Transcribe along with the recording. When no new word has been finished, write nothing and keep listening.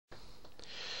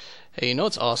Hey, you know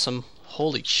what's awesome?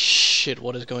 Holy shit,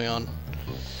 what is going on?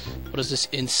 What is this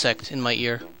insect in my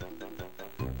ear?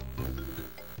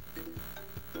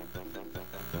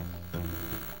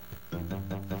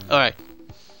 Alright.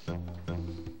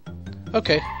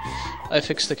 Okay, I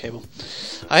fixed the cable.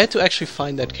 I had to actually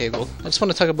find that cable. I just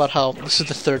want to talk about how this is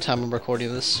the third time I'm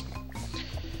recording this.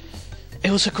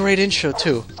 It was a great intro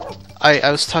too.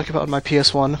 I was talking about my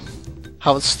PS1,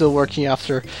 how it's still working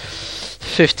after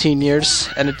 15 years,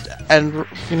 and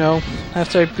you know,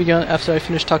 after I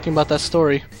finished talking about that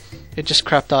story, it just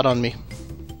crapped out on me.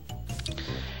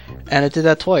 And it did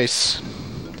that twice.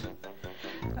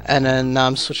 And then now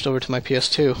I'm switched over to my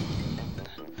PS2.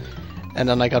 And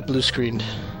then I got blue screened.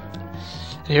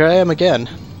 And here I am again.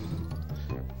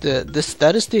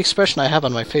 That is the expression I have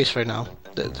on my face right now.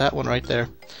 That one right there.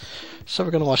 So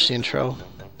we're gonna watch the intro.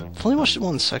 I've only watched it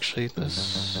once actually.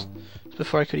 This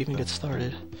before I could even get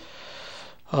started.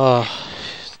 Oh,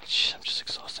 I'm just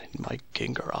exhausted. My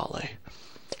Gingerale.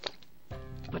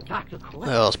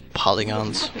 Those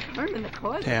polygons.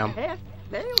 Damn.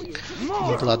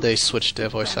 I'm glad they switched their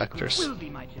voice actors.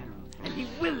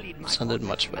 Sounded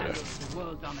much better.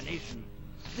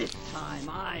 This time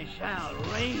I shall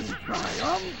reign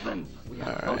triumphant.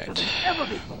 Alright.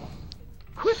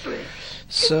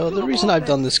 So the reason I've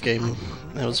done this game,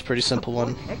 it was a pretty simple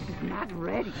one.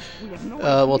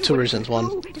 Well, two reasons.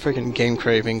 One, freaking game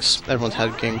cravings. Everyone's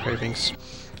had game cravings.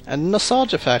 And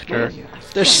nostalgia factor.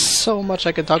 There's so much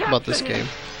I could talk about this game.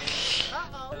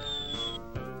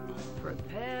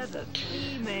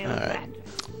 Alright.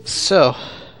 So,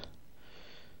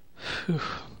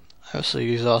 I was so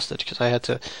exhausted because I had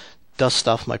to dust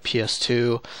off my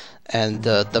PS2, and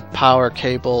the power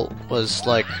cable was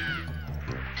like...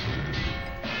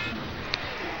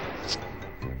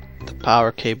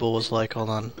 hold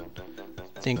on.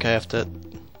 I think I have to...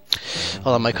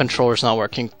 Hold on, my controller's not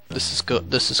working. This is good.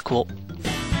 This is cool.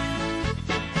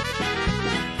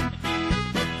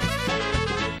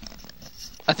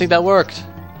 I think that worked.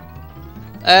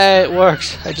 Hey, it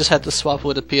worked. I just had to swap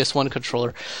with a PS1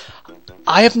 controller.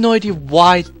 I have no idea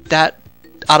why that,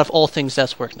 out of all things,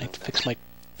 that's working. I have to fix my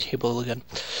cable again.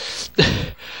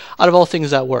 Out of all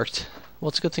things, that worked. Well,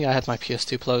 it's a good thing I had my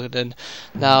PS2 plugged in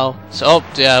now. So, oh,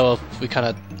 yeah, well, we kind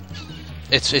of...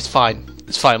 It's fine.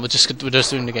 It's fine. We're just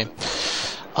doing the game.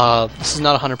 This is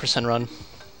not a 100% run.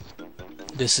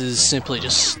 This is simply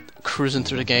just cruising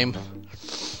through the game.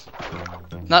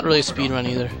 Not really a speed run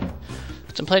either.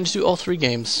 I'm planning to do all three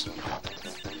games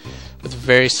with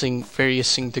varying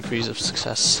degrees of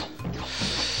success.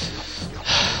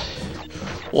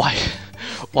 Why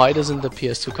doesn't the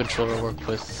PS2 controller work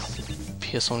with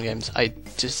PS1 games?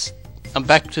 I'm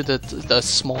back to the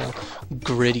small,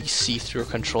 gritty, see-through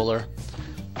controller.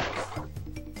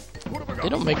 They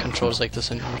don't make controllers like this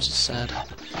anymore, which is sad.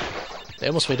 They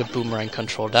almost made a boomerang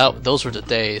controller. Those were the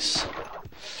days.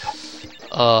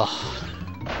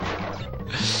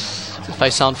 If I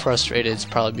sound frustrated, it's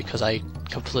probably because I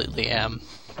completely am.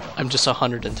 I'm just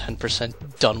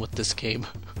 110% done with this game.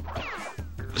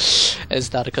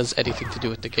 It's not because anything to do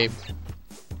with the game.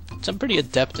 So I'm pretty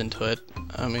adept into it.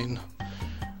 I mean,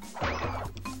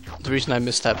 the reason I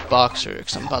missed that boxer is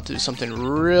because I'm about to do something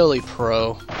really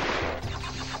pro.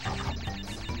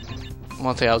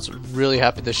 One thing I was really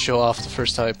happy to show off the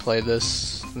first time I played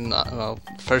this.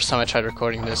 First time I tried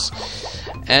recording this.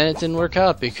 And it didn't work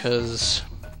out because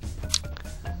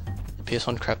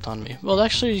PS1 crapped on me. Well,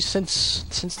 actually, since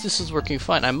this is working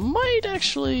fine, I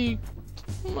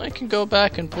can go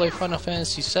back and play Final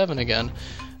Fantasy VII again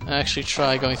and actually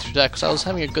try going through that, because I was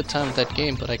having a good time with that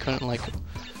game, but I couldn't like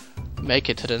make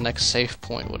it to the next save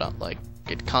point without like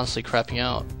it constantly crapping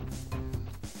out.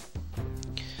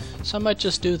 So I might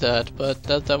just do that, but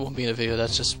that won't be in a video.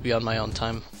 That's just beyond my own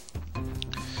time.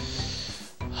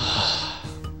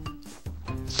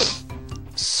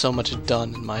 So much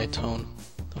done in my tone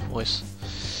of voice.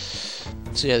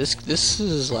 So yeah, this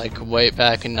is like way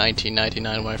back in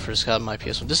 1999 when I first got my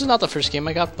PS1. This is not the first game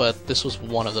I got, but this was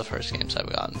one of the first games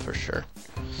I've gotten for sure.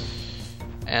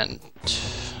 And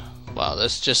wow,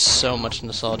 there's just so much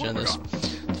nostalgia in this.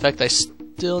 The fact that I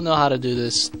still know how to do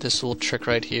this little trick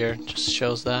right here just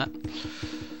shows that.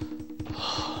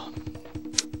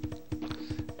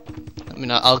 I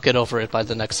mean, I'll get over it by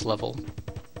the next level.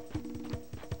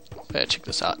 Okay, check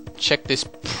this out. Check this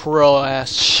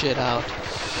pro-ass shit out.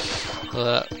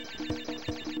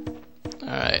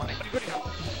 Alright.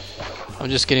 I'm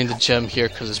just getting the gem here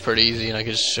because it's pretty easy, and I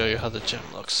can just show you how the gem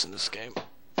looks in this game.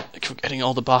 Like, I'm getting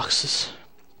all the boxes.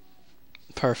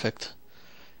 Perfect.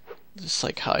 Just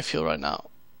like how I feel right now.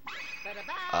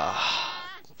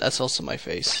 That's also my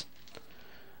face.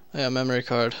 Yeah, memory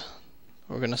card.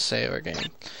 We're gonna save our game.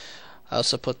 I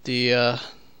also put the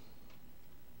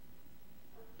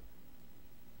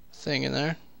thing in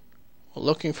there. We're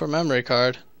looking for memory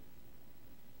card.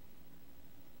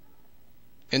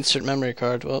 Insert memory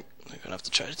card. Well, we're gonna have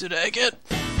to try to do that again.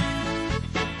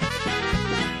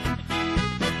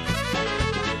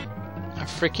 I'm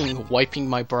freaking wiping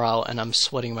my brow and I'm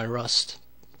sweating my rust,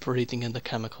 breathing in the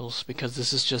chemicals, because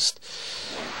this is just...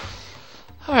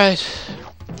 Alright.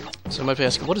 So I might be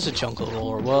asking, what is a jungle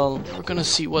roar? Well, we're gonna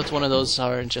see what one of those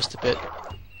are in just a bit.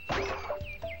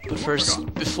 But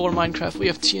first, before Minecraft, we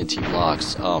have TNT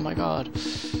blocks. Oh my god.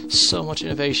 So much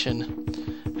innovation.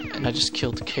 And I just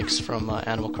killed Kix from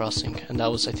Animal Crossing. And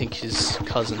that was, I think, his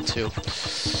cousin too.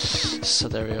 So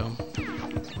there we go.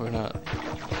 We're gonna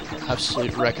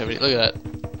absolutely wreck everything. Look at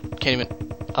that. Can't even...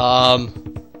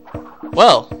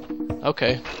 Well,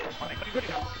 okay.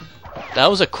 That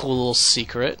was a cool little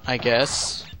secret, I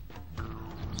guess.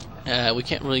 We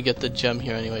can't really get the gem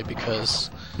here anyway because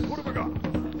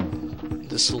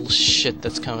this little shit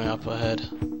that's coming up ahead.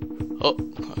 Oh,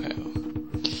 okay.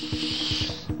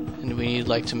 And we need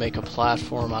like to make a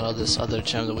platform out of this other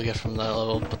gem that we get from that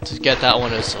level. But to get that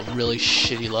one is a really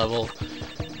shitty level,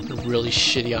 a really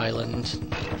shitty island.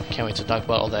 Can't wait to talk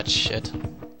about all that shit.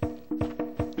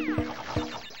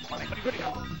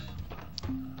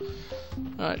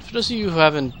 Alright, for those of you who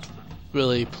haven't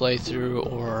really played through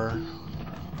or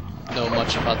know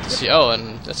much about the oh,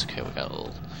 and that's okay, we got a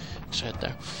little shit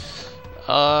there.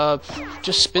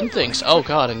 Just spin things. Oh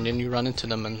god, and then you run into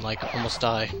them and like almost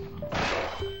die.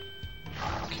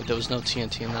 Okay, there was no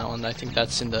TNT in that one. I think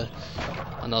that's in the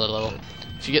another level.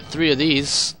 If you get 3 of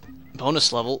these,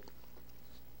 bonus level.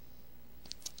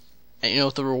 And you know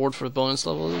what the reward for the bonus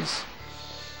level is?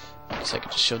 I guess I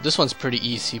could just show. This one's pretty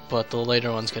easy, but the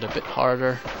later ones get a bit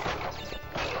harder.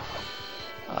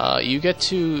 You get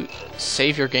to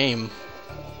save your game.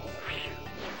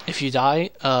 If you die,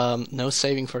 no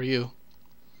saving for you.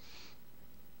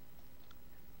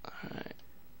 Alright.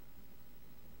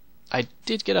 I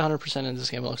did get 100% in this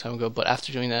game a long time ago, but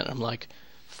after doing that, I'm like,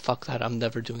 fuck that, I'm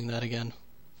never doing that again.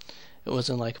 It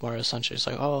wasn't like Mario Sunshine. It's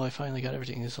like, oh, I finally got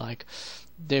everything. It's like,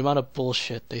 the amount of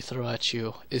bullshit they throw at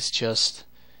you is just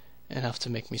enough to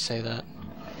make me say that.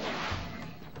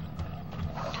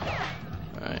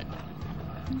 Alright.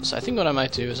 So I think what I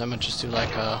might do is I might just do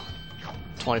like a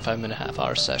 25-minute,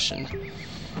 half-hour session.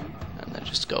 And then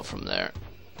just go from there.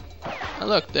 And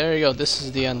look, there you go. This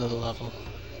is the end of the level.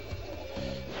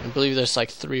 I believe there's like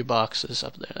 3 boxes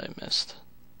up there that I missed.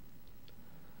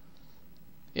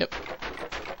 Yep.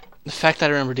 The fact that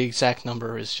I remember the exact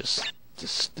number is just...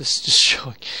 This just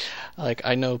showing... Like,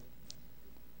 I know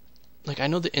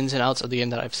the ins and outs of the game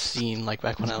that I've seen, like,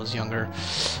 back when I was younger.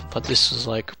 But this was,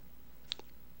 like...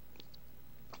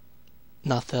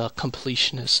 not the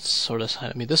completionist sort of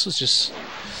side of me. This was just...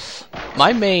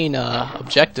 My main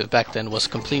objective back then was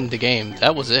completing the game.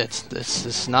 That was it. This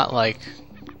is not like...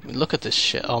 I mean, look at this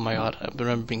shit. Oh my god. I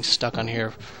remember being stuck on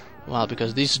here. Wow,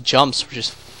 because these jumps were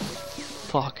just...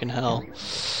 fucking hell.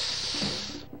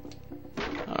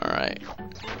 Alright.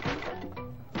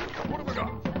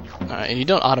 Alright, and you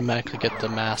don't automatically get the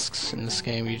masks in this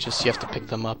game. You have to pick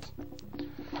them up.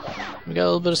 We got a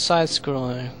little bit of side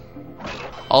scrolling.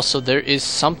 Also, there is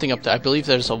something up there. I believe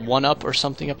there's a 1-up or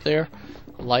something up there.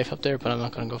 A life up there, but I'm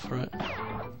not gonna go for it.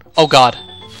 Oh god.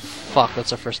 Fuck,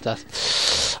 that's our first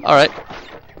death. Alright.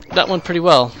 That went pretty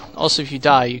well. Also, if you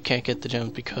die, you can't get the gem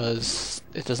because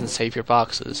it doesn't save your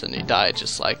boxes, and you die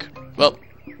just like, well,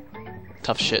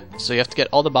 tough shit. So you have to get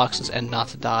all the boxes and not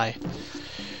to die.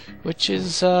 Which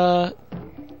is,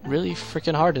 really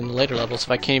freaking hard in the later levels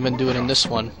if I can't even do it in this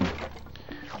one.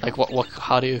 Like,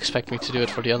 how do you expect me to do it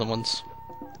for the other ones?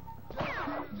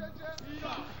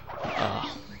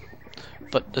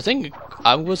 But the thing,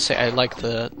 I would say I like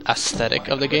the aesthetic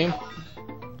of the game.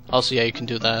 Also, yeah, you can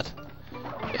do that.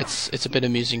 It's a bit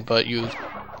amusing, but you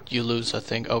lose, I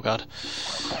think. Oh god.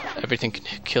 Everything can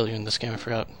kill you in this game, I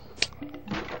forgot.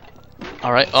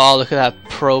 Alright, oh, look at that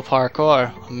pro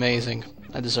parkour. Amazing.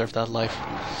 I deserve that life.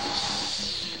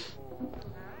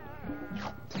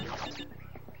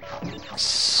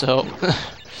 So,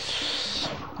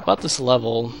 about this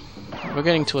level, we're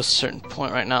getting to a certain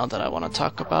point right now that I want to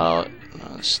talk about.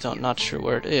 I'm still not sure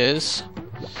where it is.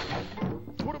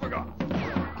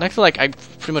 And I feel like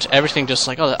pretty much everything just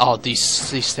like, oh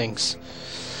these things.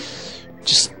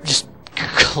 Just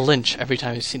clinch every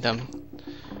time you see them.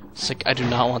 It's like, I do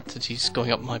not want these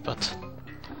going up my butt.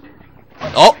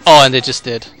 Oh, and they just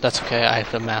did. That's okay, I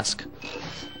had the mask.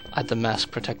 I had the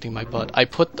mask protecting my butt. I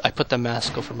put the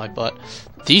mask over my butt.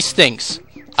 These things,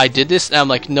 I did this and I'm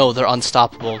like, no, they're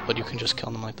unstoppable, but you can just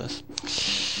kill them like this.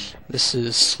 This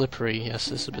is slippery. Yes,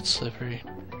 this is a bit slippery.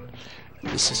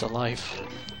 This is a life.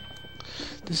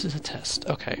 This is a test.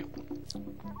 Okay.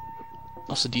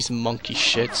 Also, these monkey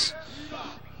shits.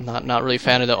 Not really a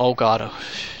fan of the. Oh god. Oh.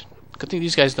 Good thing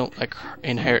these guys don't like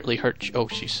inherently hurt you. Oh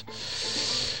jeez.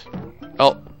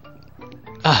 Oh.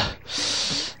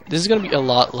 This is gonna be a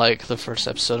lot like the first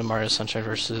episode of Mario Sunshine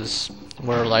Versus,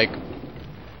 where like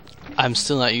I'm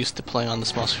still not used to playing on the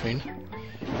small screen.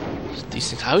 These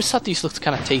things. I always thought these looked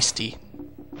kind of tasty.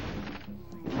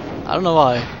 I don't know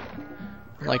why.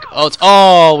 I'm like, oh, it's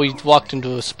we walked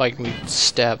into a spike and we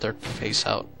stabbed their face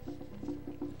out.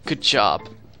 Good job.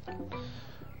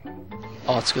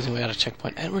 Oh, it's a good thing we got a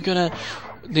checkpoint, and we're gonna.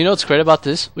 You know what's great about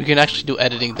this? We can actually do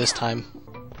editing this time.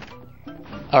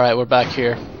 All right, we're back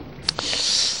here.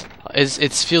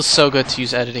 It feels so good to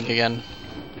use editing again.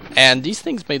 And these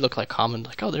things may look like common,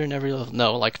 like, oh, they're in every level.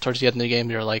 No, like, towards the end of the game,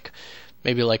 they're like,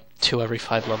 maybe like 2 every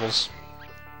 5 levels.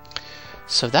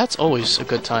 So that's always a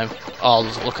good time. Oh,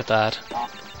 look at that.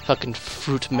 Fucking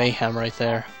fruit mayhem right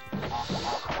there.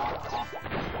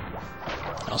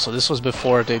 Also, this was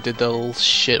before they did the little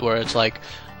shit where it's like,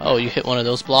 oh, you hit one of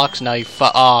those blocks, now you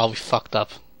we fucked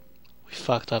up. We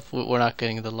fucked up. We're not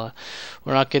getting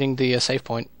the save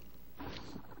point.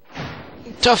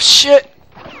 Tough shit!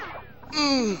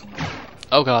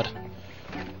 Oh god.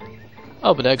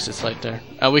 Oh, but exit's right there.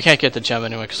 We can't get the gem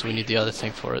anyway because we need the other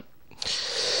thing for it.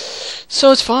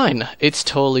 So it's fine. It's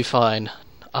totally fine.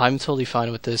 I'm totally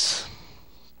fine with this.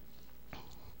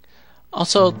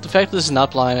 Also, the fact that this is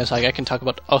not blind is like I can talk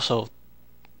about. Also,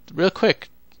 real quick,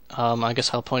 I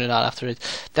guess I'll point it out after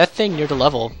it. That thing near the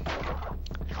level.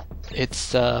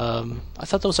 It's I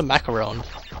thought that was a macaron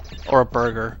or a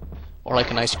burger. Or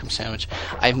like an ice cream sandwich.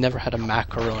 I've never had a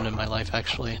macaron in my life,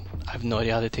 actually. I have no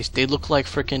idea how they taste. They look like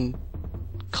freaking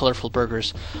colorful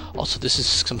burgers. Also, this is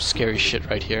some scary shit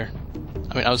right here.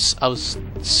 I mean, I was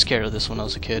scared of this when I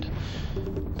was a kid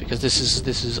because this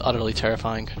is utterly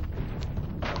terrifying.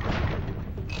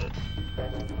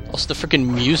 Also, the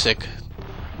freaking music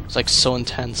is like so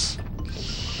intense.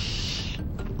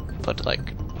 But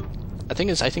like, I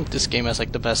think this game has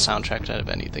like the best soundtrack out of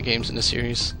any of the games in the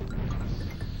series.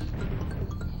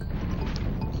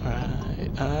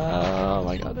 Oh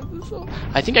my god, this is so...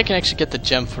 I think I can actually get the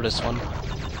gem for this one.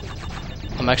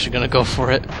 I'm actually gonna go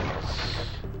for it.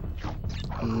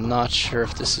 I'm not sure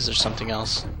if this is or something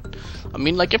else. I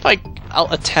mean, like,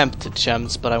 I'll attempt the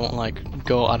gems, but I won't, like,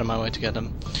 go out of my way to get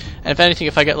them. And if anything,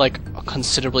 if I get, like, a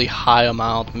considerably high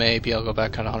amount, maybe I'll go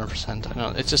back at 100%. I don't know,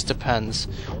 it just depends.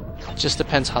 It just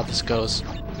depends how this goes.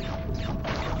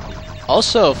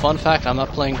 Also, fun fact, I'm not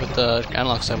playing with the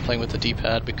analog stick, I'm playing with the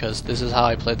D-pad because this is how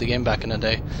I played the game back in the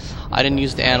day. I didn't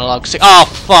use the analog stick. Oh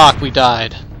fuck, we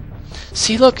died.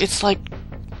 See, look, it's like,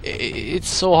 it's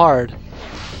so hard.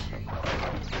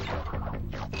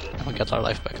 And we got our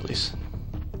life back at least.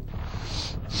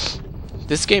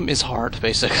 This game is hard,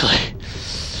 basically.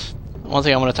 One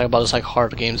thing I want to talk about is like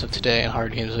hard games of today and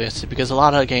hard games of yesterday, because a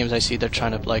lot of games I see they're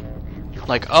trying to like,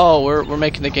 oh, we're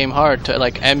making the game hard to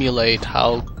like emulate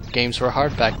how games were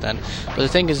hard back then. But the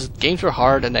thing is, games were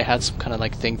hard and they had some kind of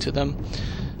like thing to them.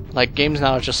 Like games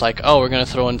now are just like, oh, we're gonna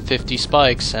throw in 50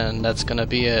 spikes and that's gonna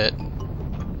be it.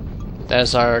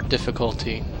 That's our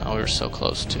difficulty. Oh, we were so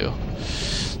close to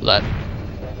that.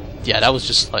 Yeah, that was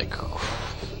just like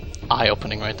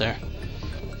eye-opening right there.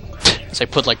 As I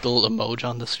put like the little emoji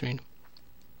on the screen.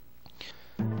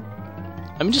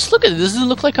 I mean, just look at it. Does it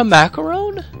look like a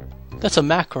macaron? That's a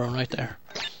macaron right there.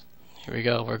 Here we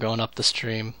go. We're going up the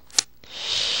stream.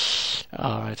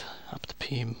 Alright, up the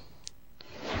beam.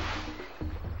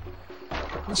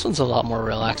 This one's a lot more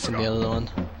relaxed than the other one.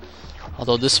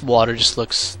 Although this water just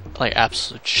looks like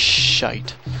absolute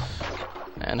shite.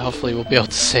 And hopefully we'll be able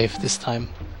to save this time.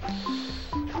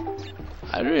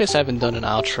 I realize I haven't done an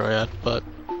outro yet, but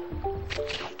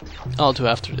I'll do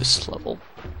after this level.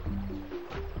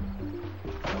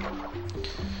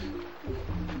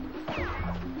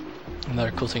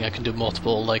 Another cool thing, I can do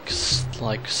multiple like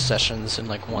sessions in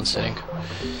like one sitting.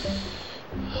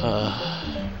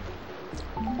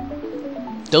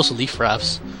 Those leaf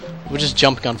rafts. We're just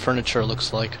jumping on furniture,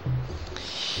 looks like.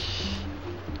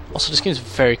 Also, this game is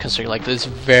very constricted. Like, there's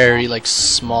very like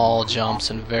small jumps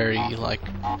and very like,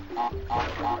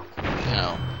 you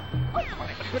know.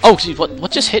 Oh, geez,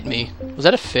 what just hit me? Was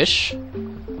that a fish?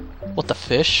 What the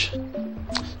fish?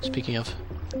 Speaking of.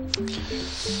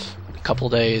 Couple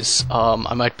days,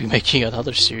 I might be making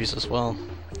another series as well.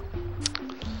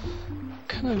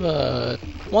 Kind of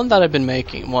one that I've been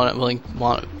making, wanting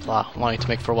to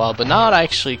make for a while, but now I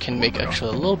actually can make a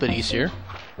little bit easier.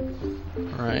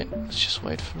 Alright, let's just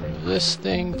wait for this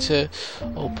thing to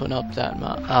open up that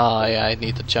map. Oh yeah, I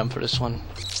need the gem for this one.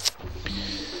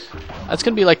 That's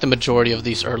gonna be like the majority of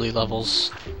these early levels,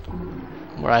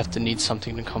 where I have to need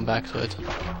something to come back to it.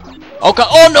 Oh god!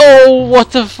 Oh no!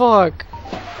 What the fuck?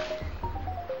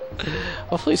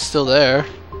 Hopefully it's still there.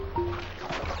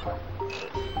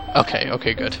 Okay,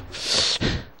 okay, good.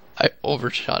 I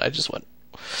overshot, I just went.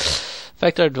 In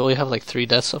fact, I only have like 3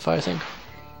 deaths so far, I think.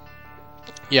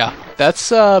 Yeah, that's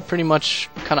pretty much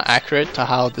kind of accurate to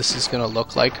how this is gonna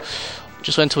look like.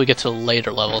 Just wait until we get to the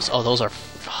later levels. Oh, those are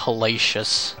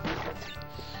hellacious.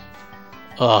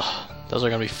 Ugh, those are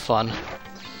gonna be fun.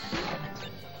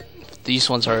 If these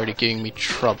ones are already giving me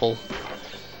trouble,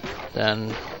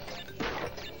 then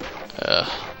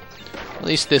at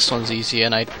least this one's easy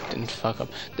and I didn't fuck up.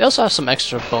 They also have some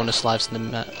extra bonus lives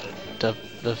in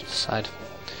the side.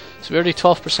 So we're already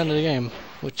 12% of the game,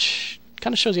 which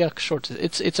kind of shows you how short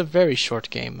it's a very short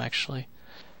game actually.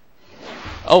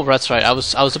 Oh, that's right. I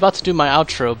was about to do my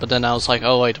outro, but then I was like,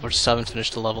 oh wait, we just haven't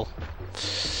finished the level.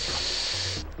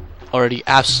 Already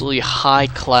absolutely high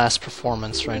class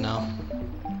performance right now.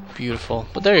 Beautiful.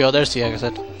 But there you go, there's the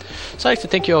exit. So I'd like to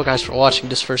thank you all guys for watching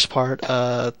this first part.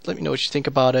 Let me know what you think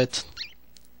about it.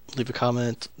 Leave a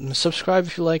comment. Subscribe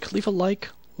if you like. Leave a like.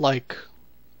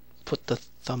 Put the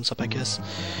thumbs up, I guess.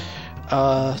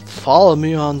 Follow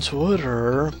me on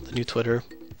Twitter. The new Twitter.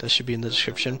 That should be in the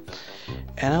description.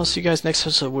 And I'll see you guys next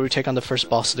episode where we take on the first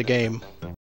boss of the game.